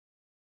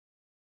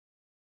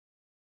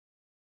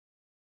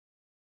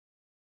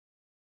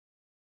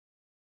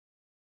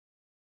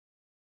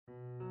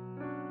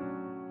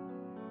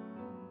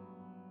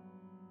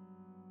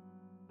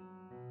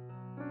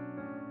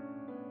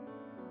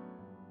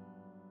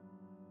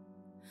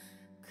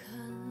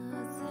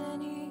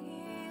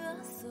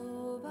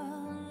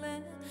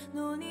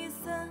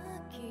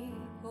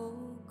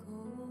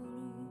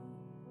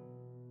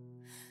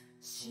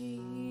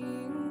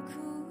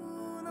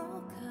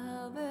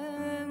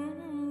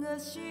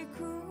し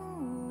く舞う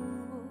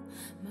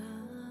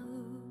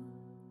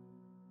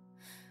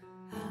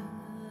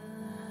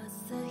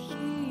朝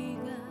日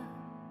が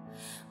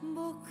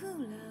僕ら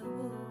を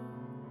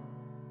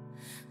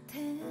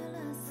照ら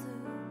す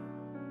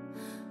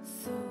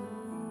そ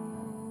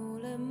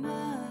れま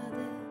で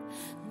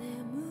眠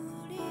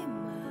り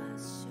ま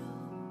しょ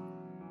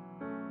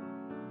う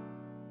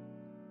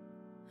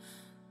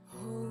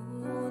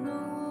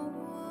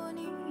炎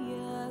に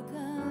焼か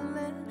れ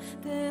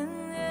天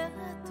へ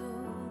と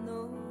昇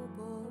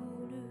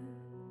る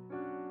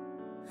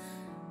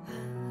あ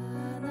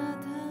な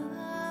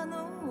たの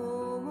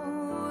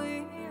想い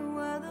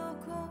はど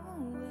こへ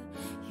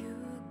行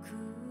く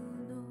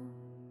の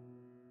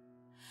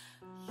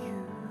夕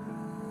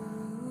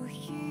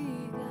日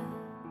が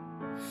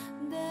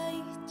大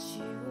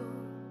地を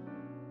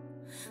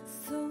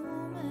染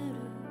める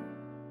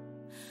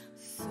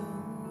そ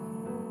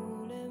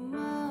れ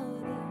まで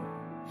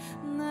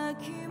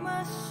泣き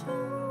ましょう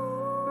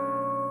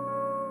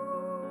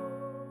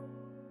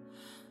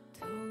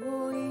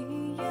遠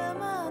い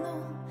山の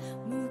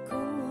向こう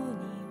に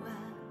は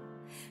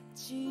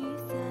小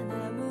さ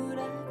な村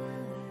があ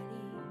り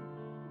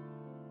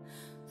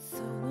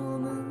その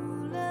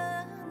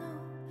村の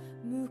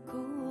向こ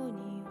う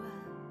には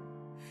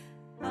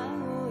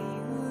青い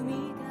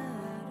海があ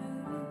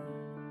る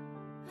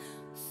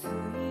水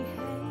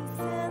平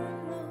線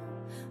の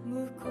向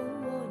こうに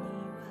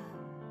は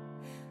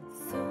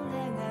空が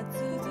続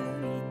いてる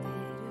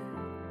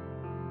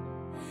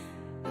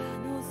あ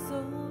の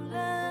空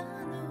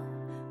の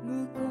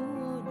向こう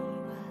に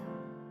は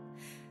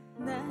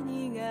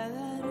何がある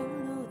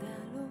のだ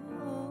ろう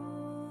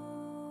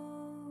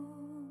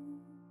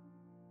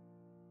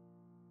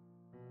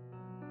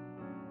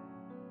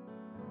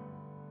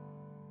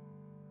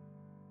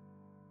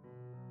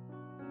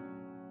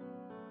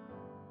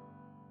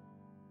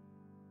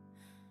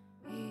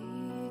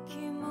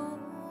息も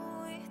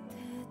いて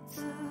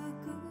つく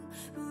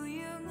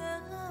冬が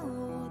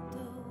訪れ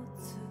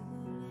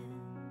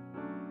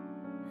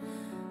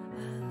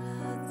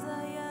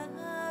鮮や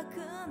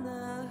かな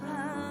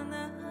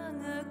花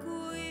が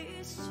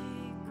恋しく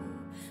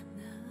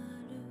な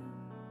る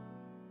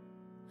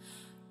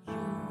夜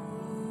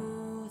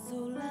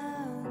空が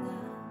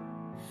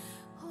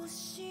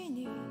星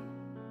に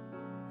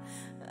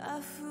あ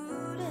ふ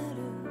れる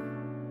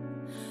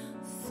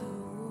そ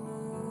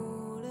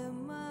れ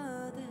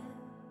まで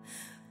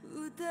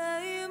歌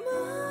いま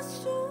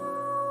しょう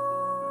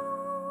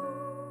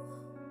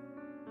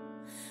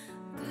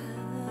大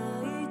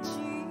地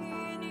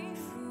に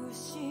伏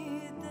して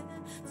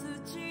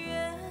土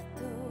へ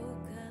と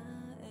帰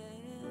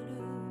る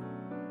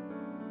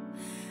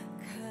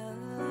カ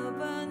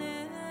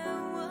ネ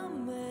は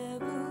芽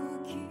吹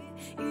き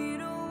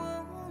色を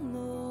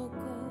残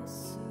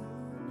す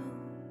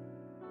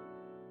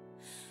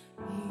の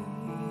命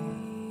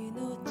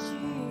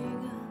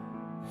が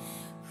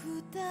再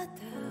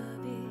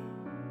び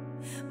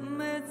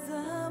目覚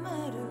め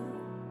る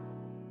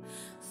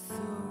そ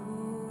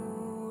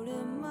れ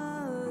ま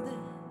で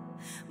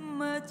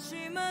待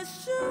ちま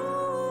しょ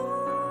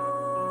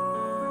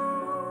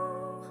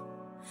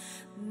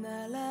う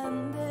並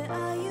んで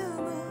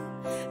歩む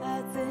あ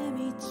ぜ道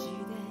で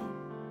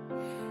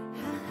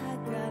母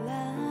から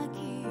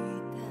聞い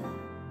た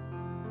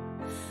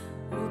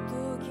おと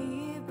ぎ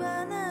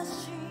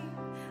話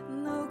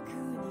の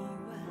国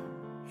は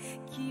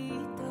きっ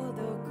とど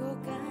こ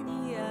かに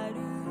ある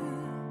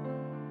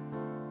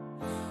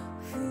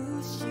不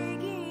思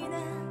議な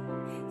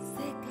世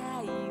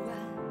界は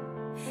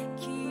き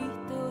っ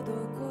とど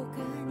こか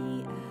に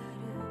あ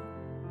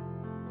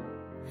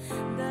る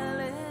誰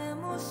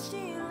も知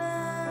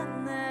ら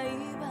ない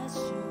場所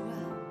は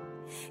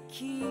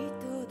きっ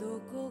とど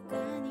こか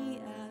に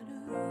ある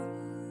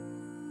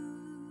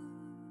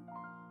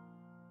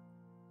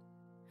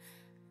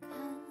風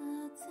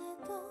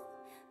と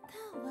戯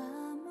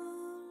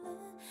れ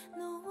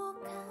のを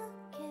駆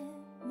け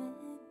め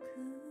く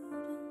る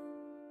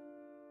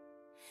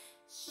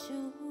少女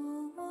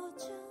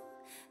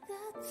が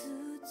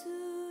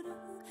綴る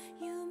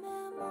夢物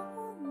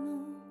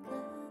語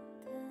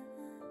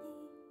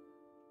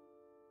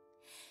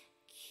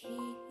奇跡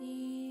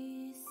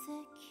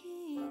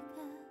が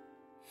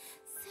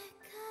世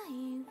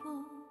界を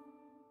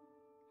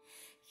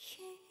開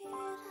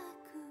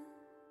く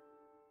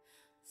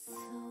それ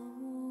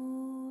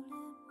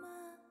ま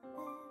で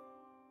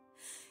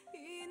祈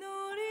り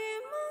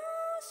ま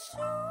しょ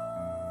う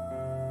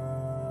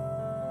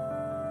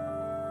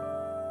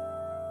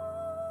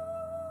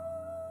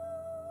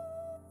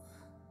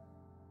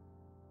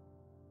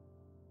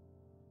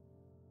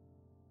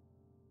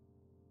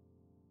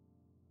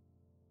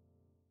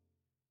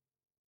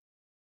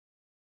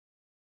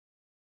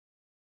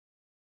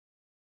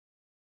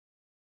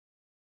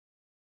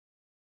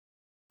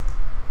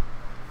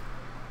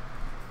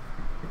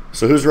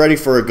So who's ready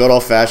for a good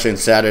old-fashioned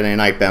Saturday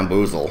night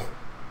bamboozle?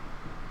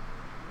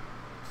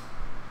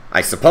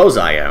 I suppose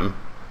I am.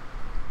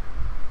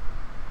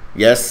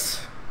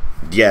 Yes,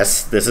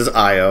 this is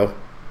Io.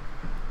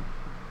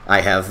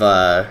 I have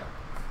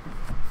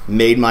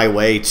made my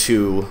way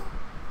to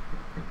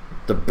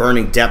the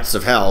burning depths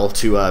of hell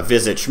to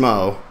visit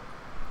Schmo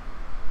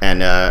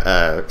and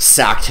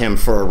sacked him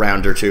for a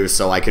round or two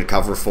so I could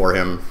cover for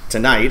him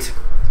tonight.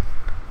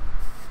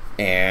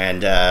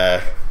 And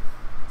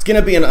it's going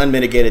to be an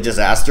unmitigated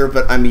disaster,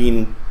 but I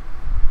mean,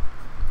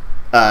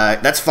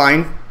 that's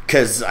fine,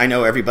 because I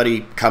know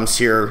everybody comes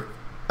here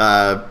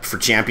for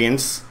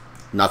champions.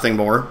 Nothing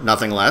more,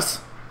 nothing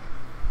less.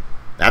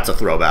 That's a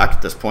throwback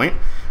at this point.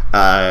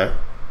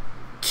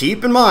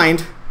 Keep in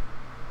mind,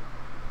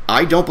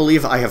 I don't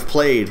believe I have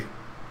played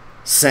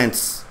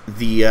since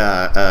the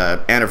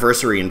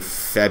anniversary in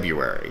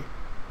February.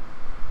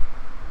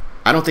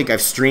 I don't think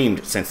I've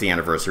streamed since the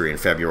anniversary in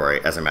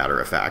February, as a matter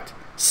of fact.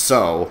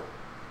 So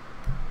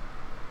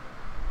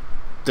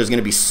there's going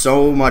to be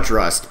so much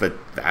rust, but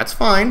that's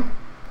fine.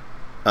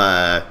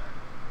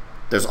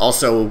 There's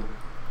also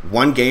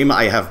one game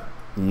I have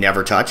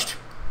never touched,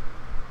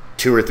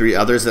 2 or 3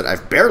 others that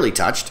I've barely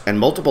touched, and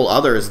multiple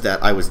others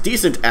that I was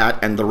decent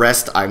at, and the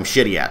rest I'm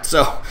shitty at.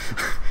 So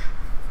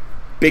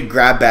big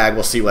grab bag,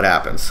 we'll see what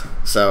happens.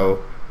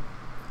 So,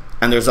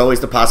 and there's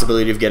always the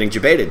possibility of getting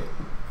debated.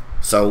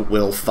 So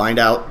we'll find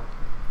out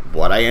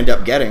what I end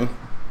up getting.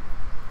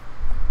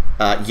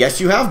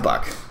 Yes, you have,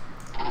 Buck.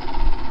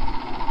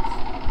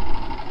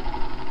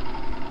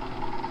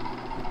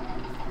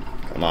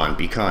 Come on,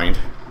 be kind.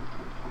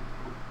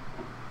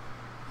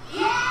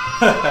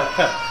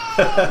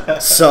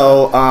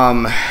 So,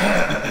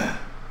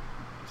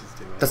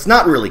 that's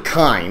not really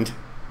kind.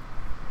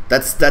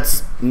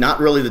 That's not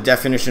really the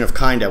definition of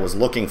kind I was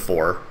looking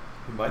for.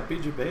 You might be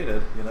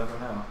debated. You never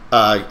know.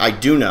 I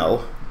do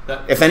know.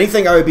 If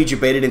anything, I would be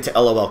debated into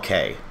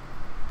LOLK.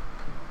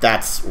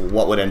 That's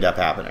what would end up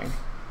happening.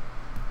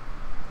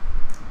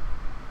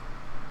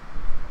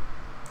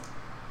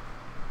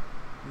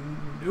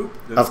 Nope.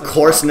 Of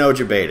course, no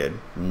debated.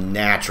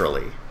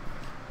 Naturally.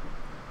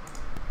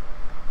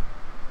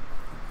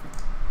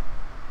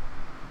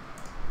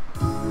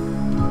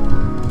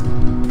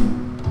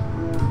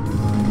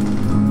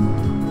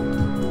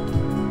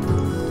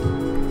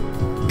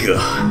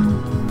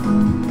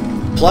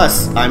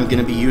 Plus, I'm going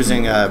to be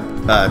using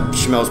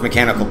Schmo's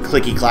mechanical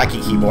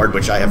clicky-clacky keyboard,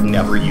 which I have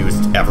never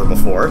used ever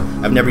before.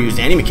 I've never used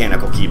any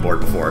mechanical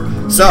keyboard before.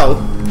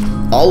 So,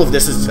 all of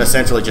this is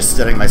essentially just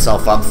setting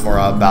myself up for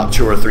about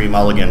 2 or 3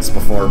 mulligans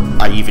before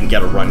I even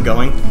get a run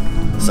going.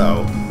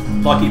 So,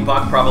 Lucky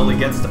Buck probably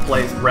gets to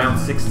play round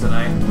 6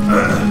 tonight.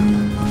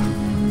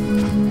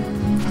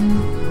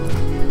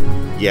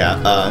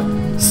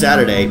 yeah,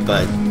 Saturday,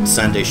 but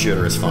Sunday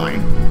shooter is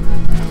fine.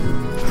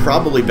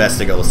 Probably best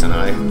to go with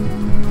Senai,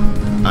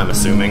 I'm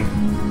assuming.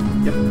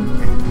 Yep.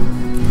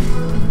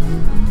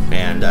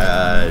 And,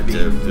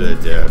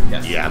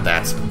 Yes. yeah,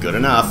 that's good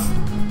enough.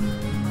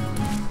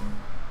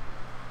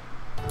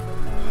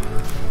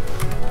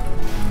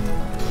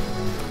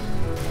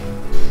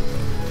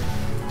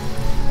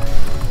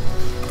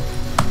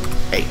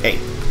 Hey.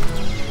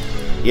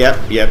 Yep.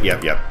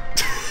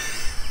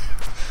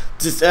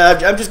 Just,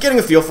 I'm just getting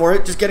a feel for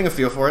it.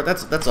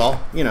 That's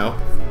all. You know.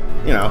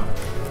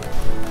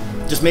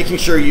 Just making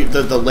sure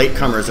the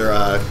latecomers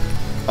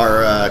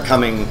are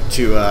coming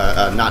to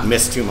not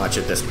miss too much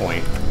at this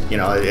point. You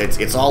know,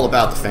 it's all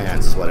about the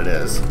fans, is what it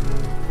is.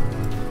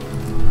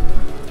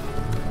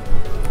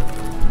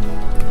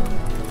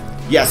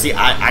 Yeah, see,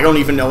 I don't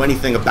even know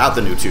anything about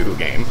the new Touhou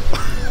game.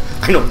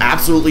 I know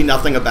absolutely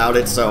nothing about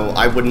it, so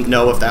I wouldn't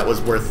know if that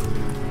was worth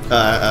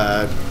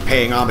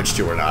paying homage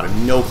to or not. I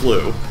have no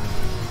clue.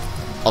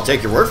 I'll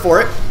take your word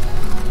for it.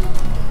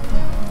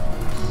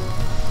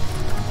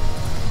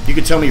 You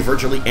could tell me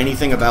virtually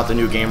anything about the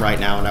new game right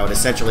now, and I would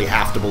essentially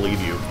have to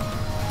believe you.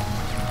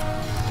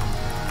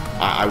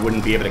 I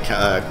wouldn't be able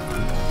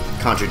to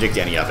contradict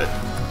any of it.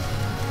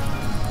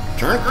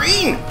 Turn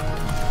green!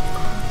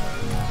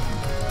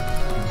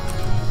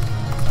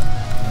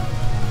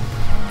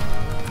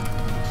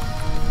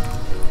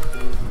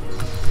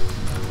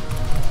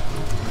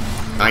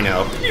 I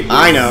know.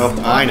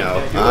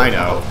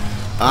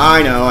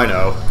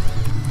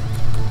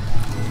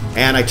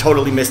 And I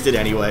totally missed it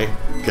anyway,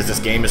 because this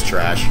game is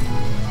trash.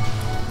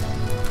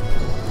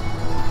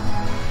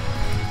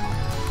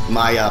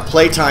 My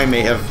playtime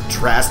may have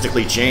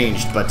drastically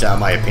changed, but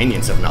my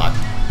opinions have not.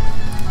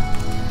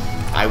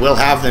 I will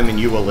have them, and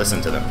you will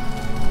listen to them.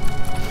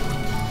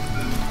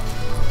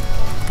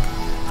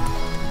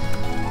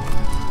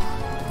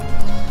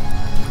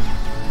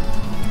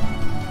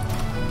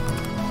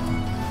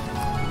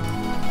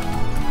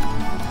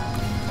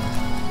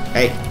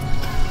 Hey.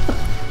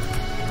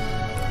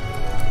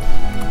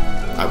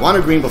 I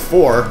wanted green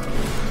before.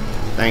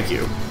 Thank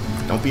you.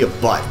 Don't be a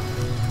butt.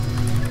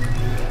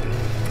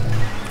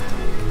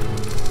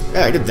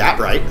 Yeah, I did that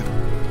right.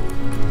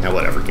 Now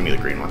whatever, give me the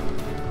green one.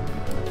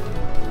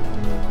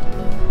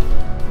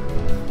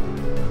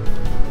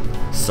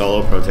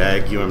 Solo,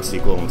 protag, UM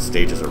sequel, and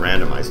stages are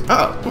randomized.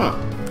 Oh, huh.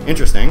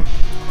 Interesting.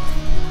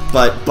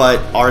 But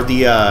are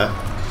the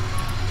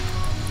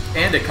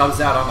And it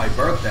comes out on my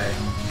birthday.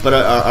 But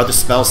are the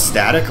spells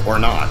static or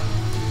not?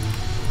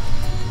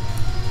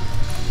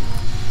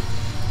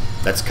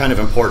 That's kind of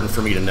important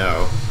for me to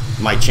know.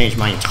 Might change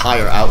my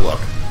entire outlook.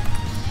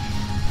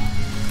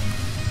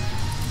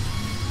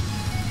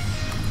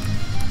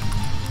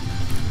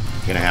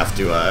 Gonna have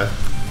to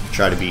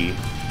try to be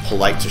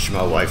polite to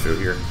Shmo Waifu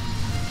here.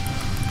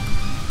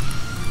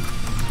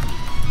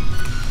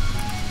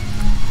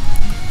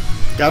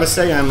 Gotta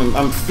say,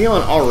 I'm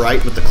feeling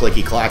alright with the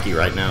clicky clacky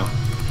right now.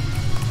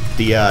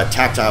 The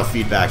tactile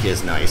feedback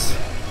is nice.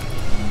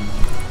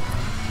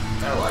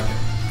 I like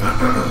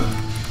it.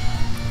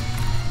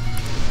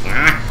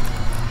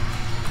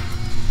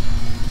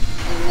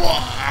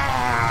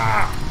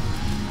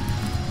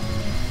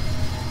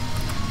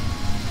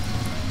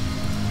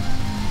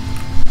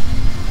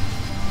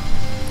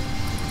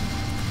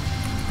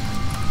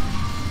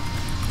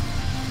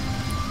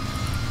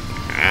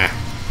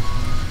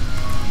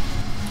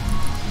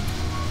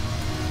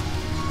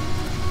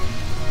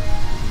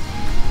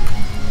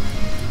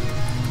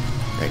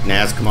 Right,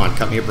 Naz, come on,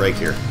 cut me a break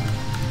here.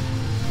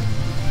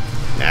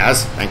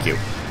 Naz, thank you.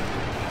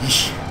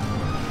 Yeesh.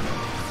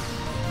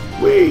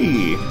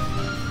 Whee!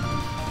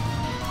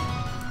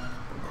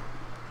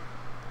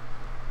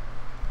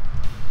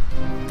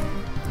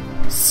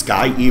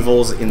 Sky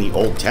evils in the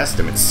Old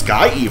Testament.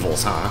 Sky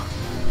evils, huh?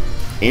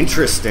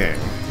 Interesting.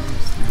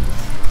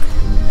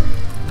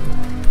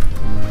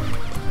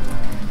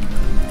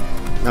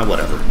 Now,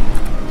 whatever.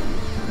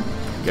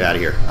 Get out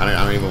of here. I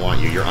don't even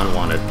want you. You're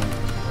unwanted.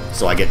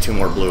 So I get 2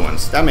 more blue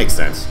ones. That makes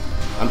sense.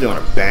 I'm doing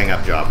a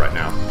bang-up job right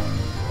now.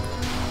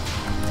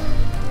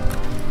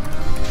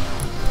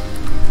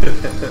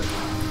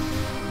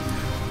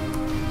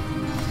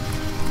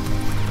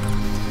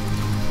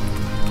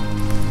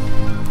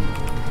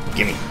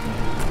 Gimme.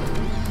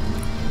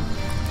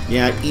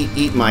 Yeah,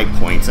 eat my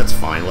points. That's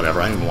fine.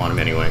 Whatever. I don't even want them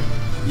anyway.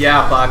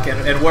 Yeah, Buck,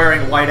 and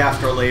wearing white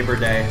after Labor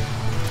Day.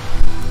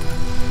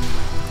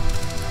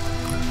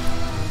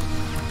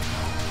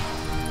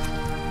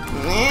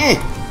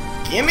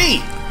 Gimme!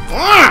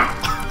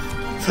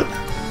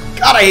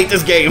 God, I hate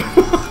this game.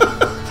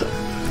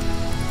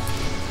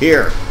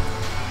 Here.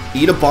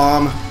 Eat a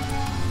bomb.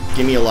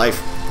 Give me a life.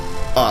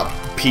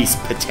 Peace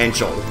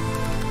potential.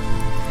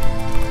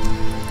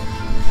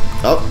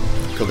 Oh,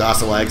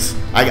 Kogasa legs.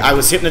 I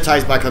was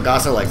hypnotized by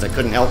Kogasa legs. I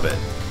couldn't help it.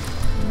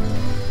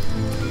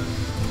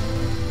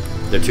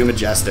 They're too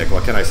majestic.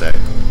 What can I say?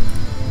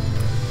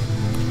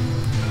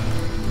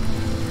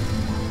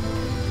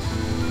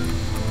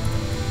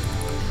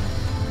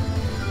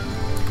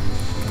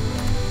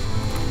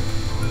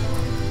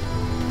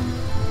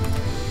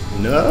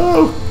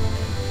 No!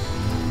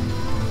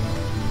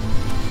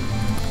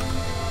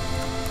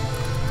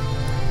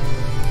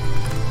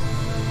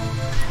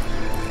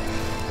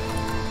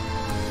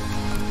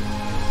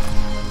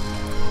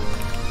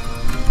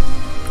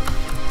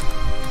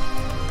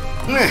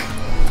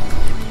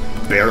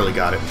 Barely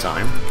got it in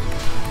time.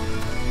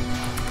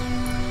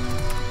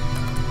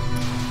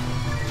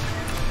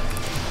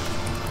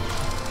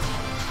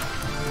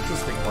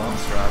 Interesting bomb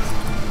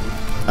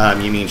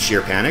strats. You mean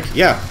sheer panic?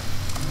 Yeah.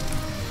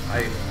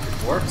 It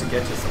worked to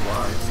get you some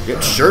lives.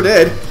 It sure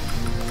did.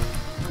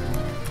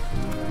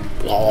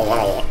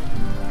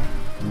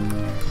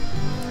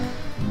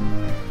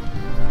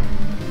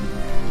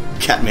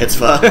 Cat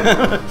mitzvah.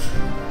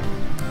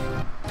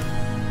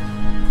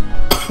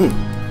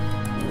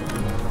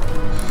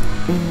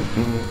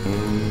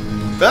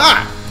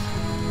 Ah!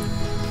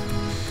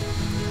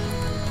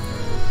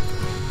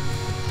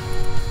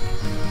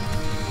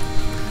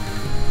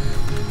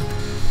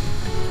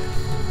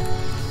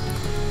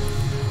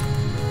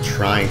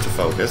 Trying to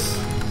focus.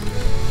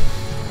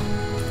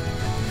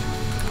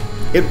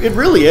 It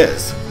really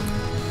is.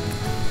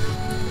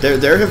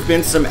 There have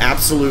been some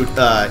absolute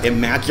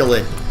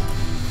immaculate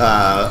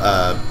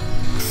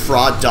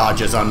fraud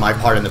dodges on my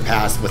part in the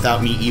past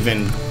without me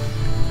even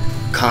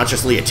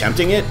consciously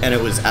attempting it, and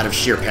it was out of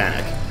sheer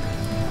panic.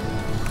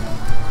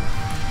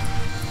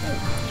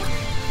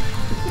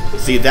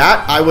 See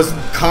that? I was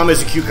calm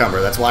as a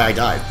cucumber. That's why I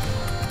died.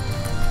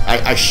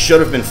 I should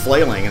have been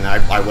flailing, and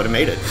I would have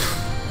made it.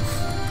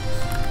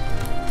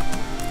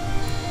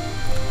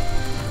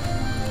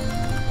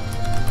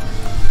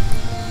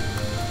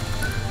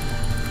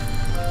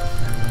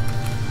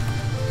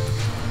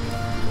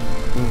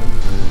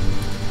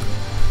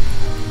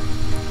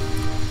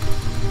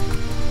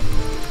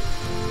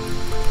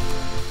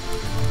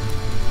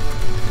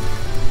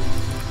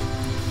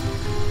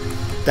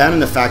 That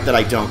and the fact that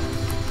I don't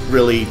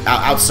really,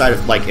 outside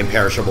of like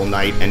Imperishable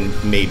Night and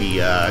maybe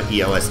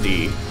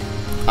EOSD,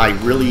 I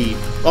really,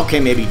 okay,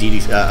 maybe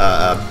DD,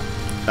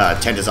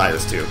 10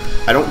 Desires too.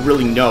 I don't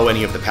really know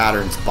any of the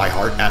patterns by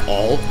heart at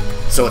all,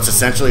 so it's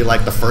essentially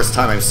like the first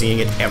time I'm seeing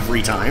it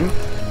every time.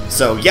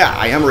 So yeah,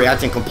 I am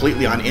reacting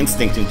completely on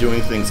instinct and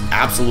doing things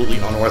absolutely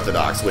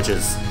unorthodox, which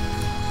is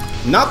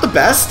not the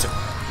best,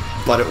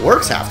 but it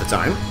works half the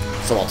time,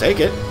 so I'll take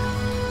it.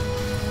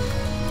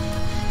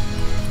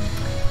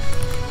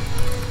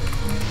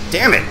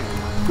 Damn it!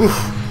 Oof.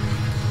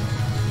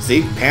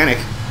 See? Panic.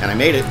 And I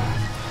made it.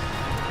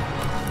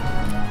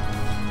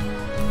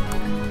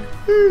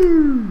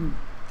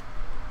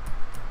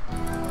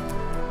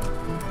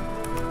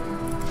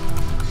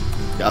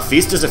 A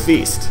feast is a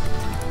feast.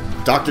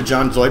 Dr.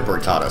 John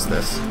Zoidberg taught us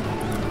this.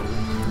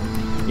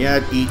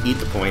 Yeah, eat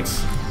the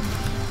points.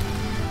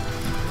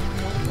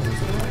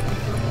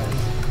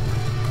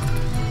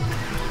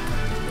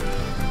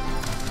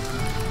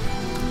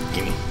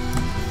 Gimme.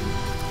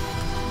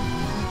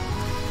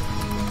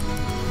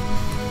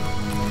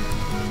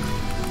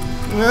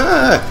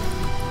 Ah!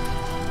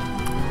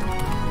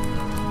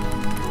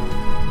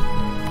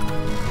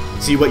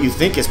 See, what you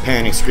think is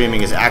panic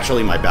screaming is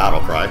actually my battle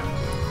cry.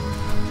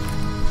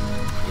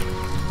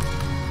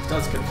 It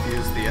does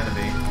confuse the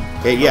enemy.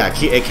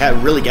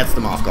 It really gets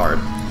them off guard.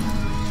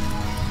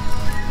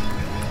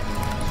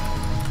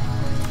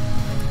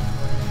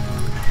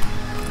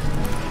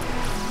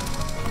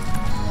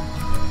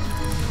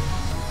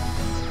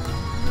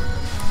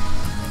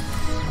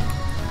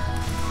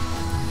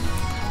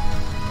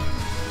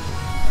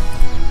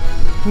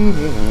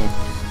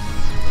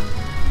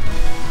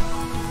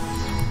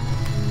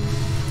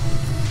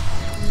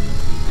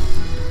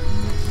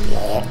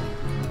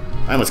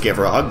 I almost gave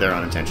her a hug there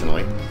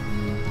unintentionally.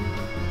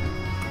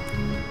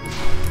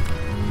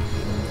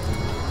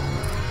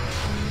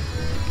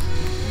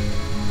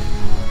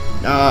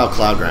 Oh,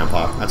 Cloud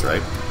Grandpa. That's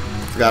right.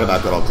 Forgot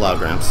about good old Cloud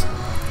Gramps.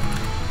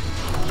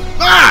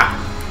 Ah!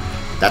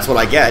 That's what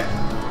I get.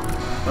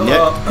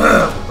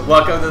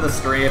 Welcome to the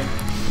stream.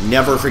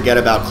 Never forget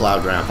about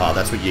Cloud Grandpa.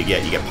 That's what you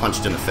get. You get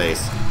punched in the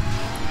face.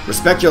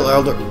 Respect your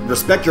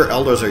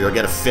elders or you'll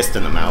get a fist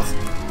in the mouth.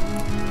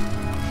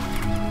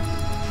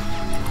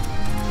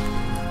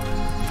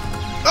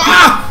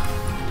 Ah!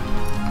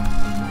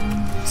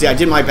 See, I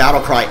did my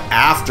battle cry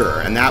after,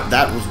 and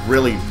that was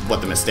really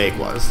what the mistake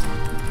was.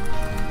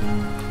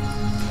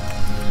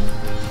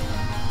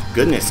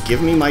 Goodness,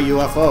 give me my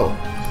UFO.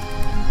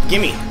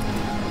 Gimme!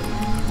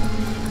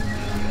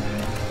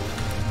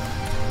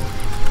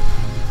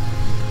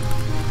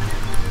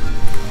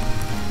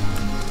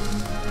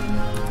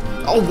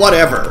 Oh,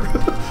 whatever.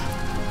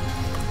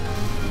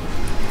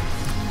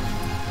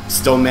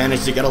 Still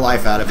managed to get a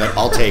life out of it.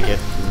 I'll take it.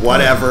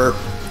 Whatever.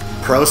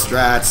 Pro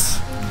strats.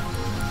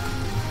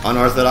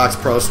 Unorthodox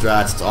pro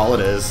strats. That's all it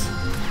is.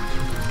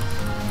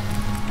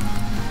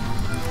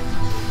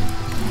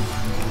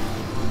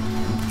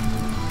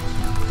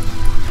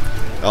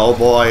 Oh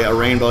boy, a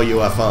rainbow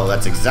UFO.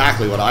 That's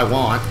exactly what I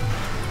want.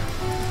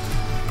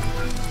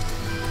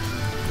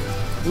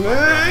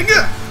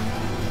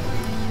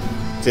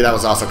 See, that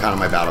was also kind of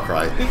my battle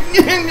cry.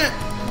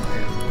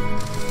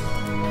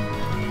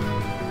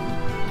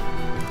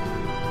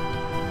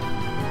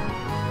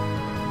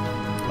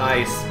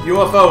 Nice.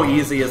 UFO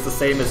easy is the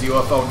same as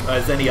UFO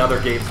as any other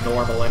game's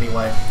normal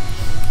anyway.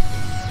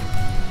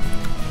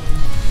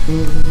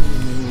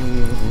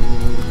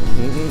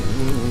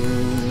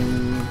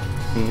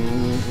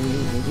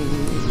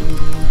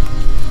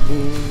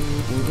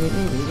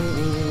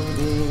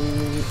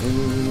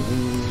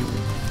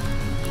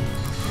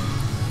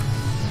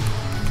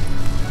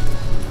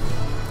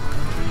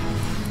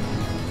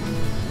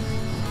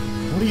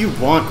 What do you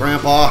want,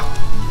 Grandpa?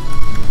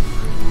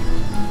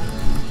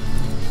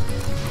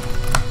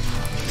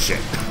 Shit.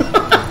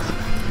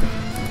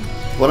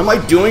 What am I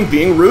doing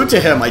being rude to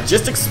him? I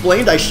just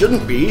explained I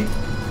shouldn't be.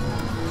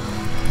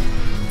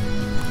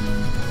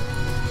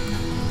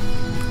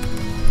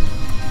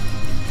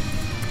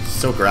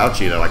 So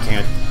grouchy though, I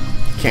can't,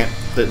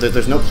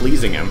 there's no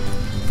pleasing him.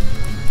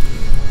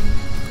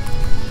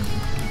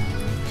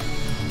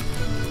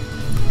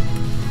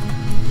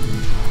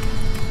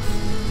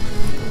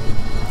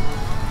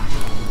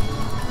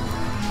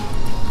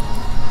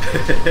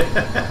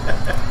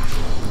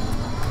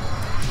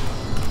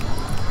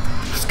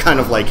 It's kind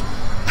of like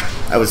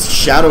I was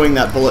shadowing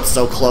that bullet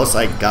so close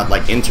I got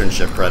like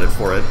internship credit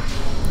for it.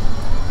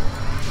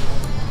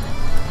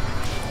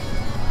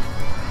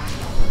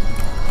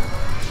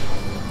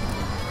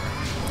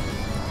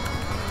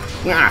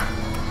 Ah.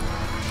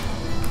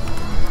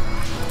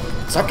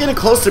 Stop getting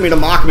close to me to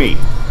mock me.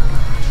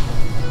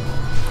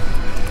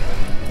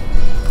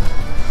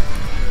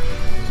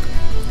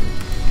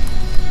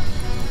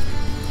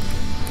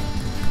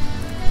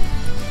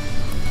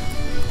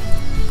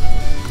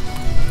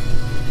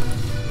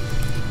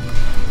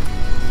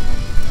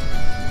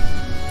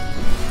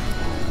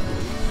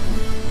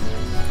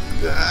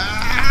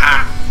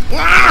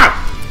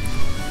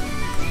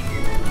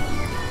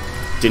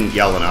 Didn't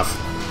yell enough.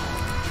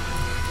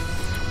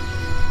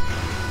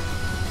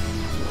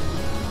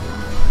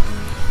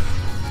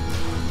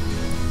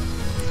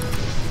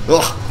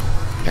 Ugh.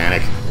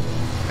 Panic.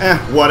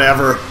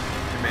 Whatever. You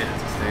made it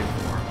to stage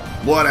 4.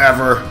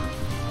 Whatever.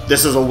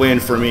 This is a win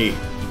for me. You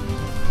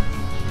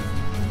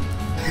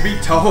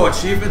beat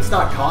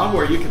TouhouAchievements.com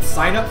where you can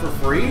sign up for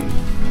free?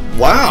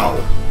 Wow.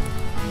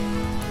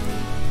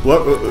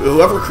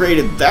 Whoever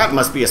created that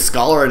must be a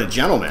scholar and a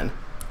gentleman.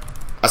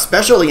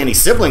 Especially any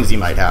siblings he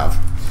might have.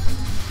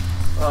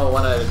 Oh,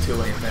 1 out of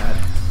 2 ain't bad.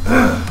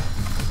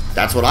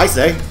 That's what I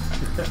say.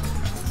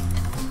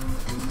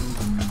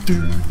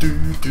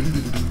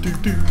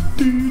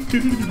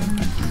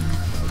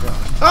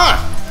 Ah!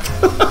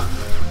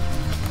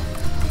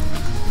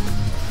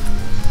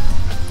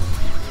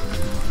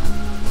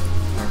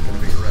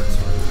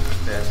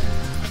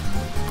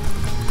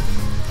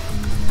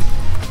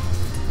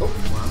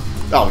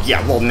 Oh,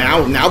 yeah, well,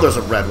 now there's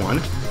a red one.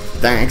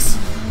 Thanks.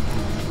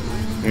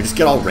 You just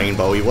get all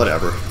rainbowy,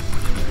 whatever.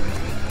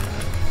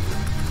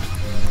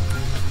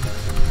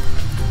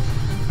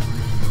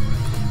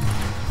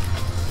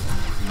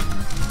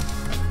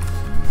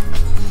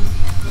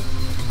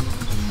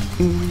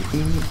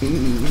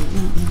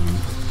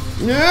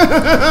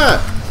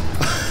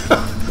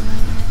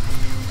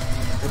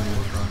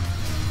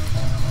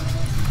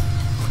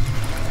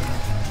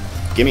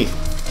 Gimme.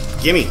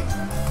 Gimme.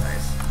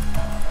 Nice.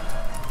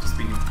 Just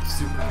be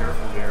super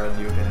careful here and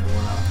you hit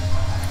anyone up.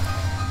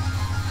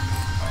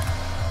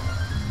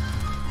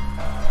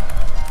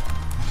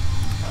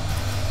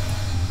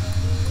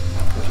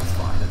 Which is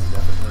fine. It's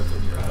definitely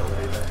within your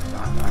ability to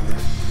knock back in.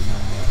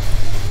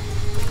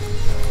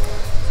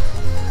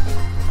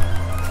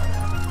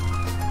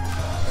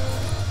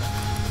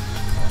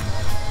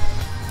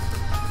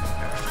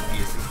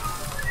 Easy.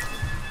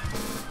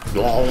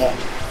 Blah.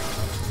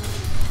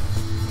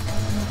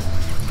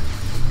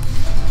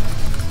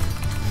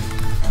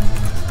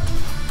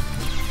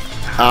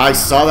 I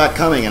saw that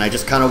coming, and I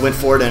just kind of went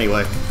for it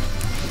anyway.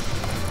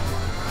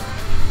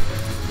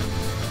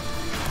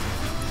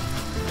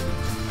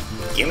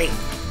 Gimme.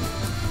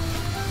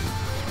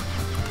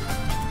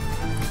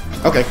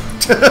 Okay.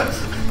 Go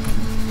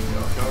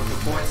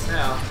for points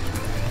now.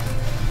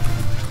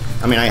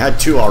 I mean, I had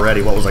 2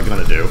 already. What was I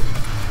going to do?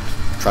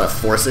 Try to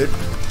force it?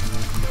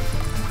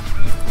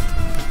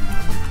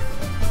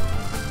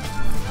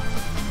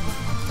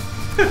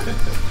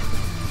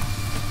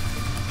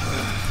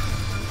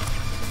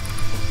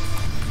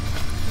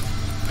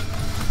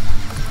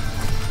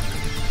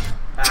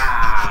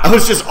 I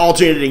was just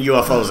alternating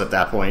UFOs at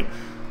that point.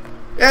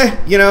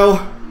 You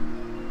know,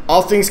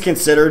 all things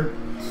considered,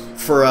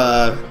 for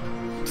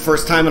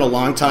first time in a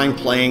long time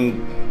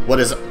playing what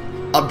is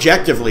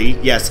objectively,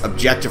 yes,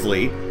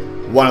 objectively,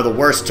 one of the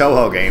worst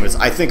Touhou games,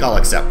 I think I'll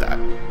accept that.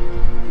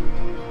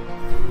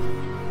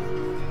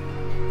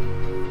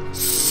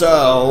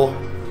 So,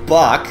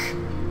 Buck,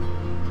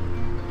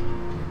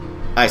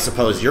 I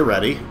suppose you're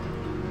ready.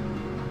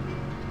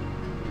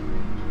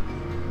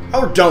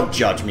 Oh, don't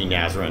judge me,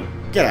 Nazrin.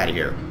 Get out of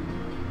here.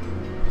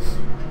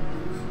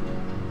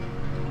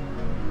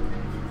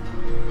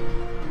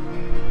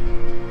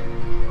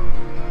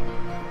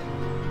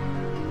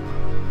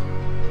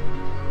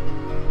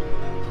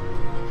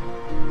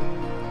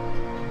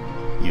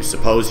 You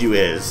suppose you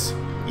is.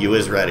 You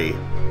is ready.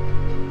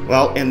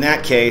 Well, in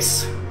that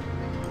case,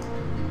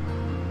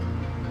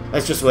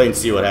 let's just wait and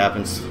see what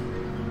happens.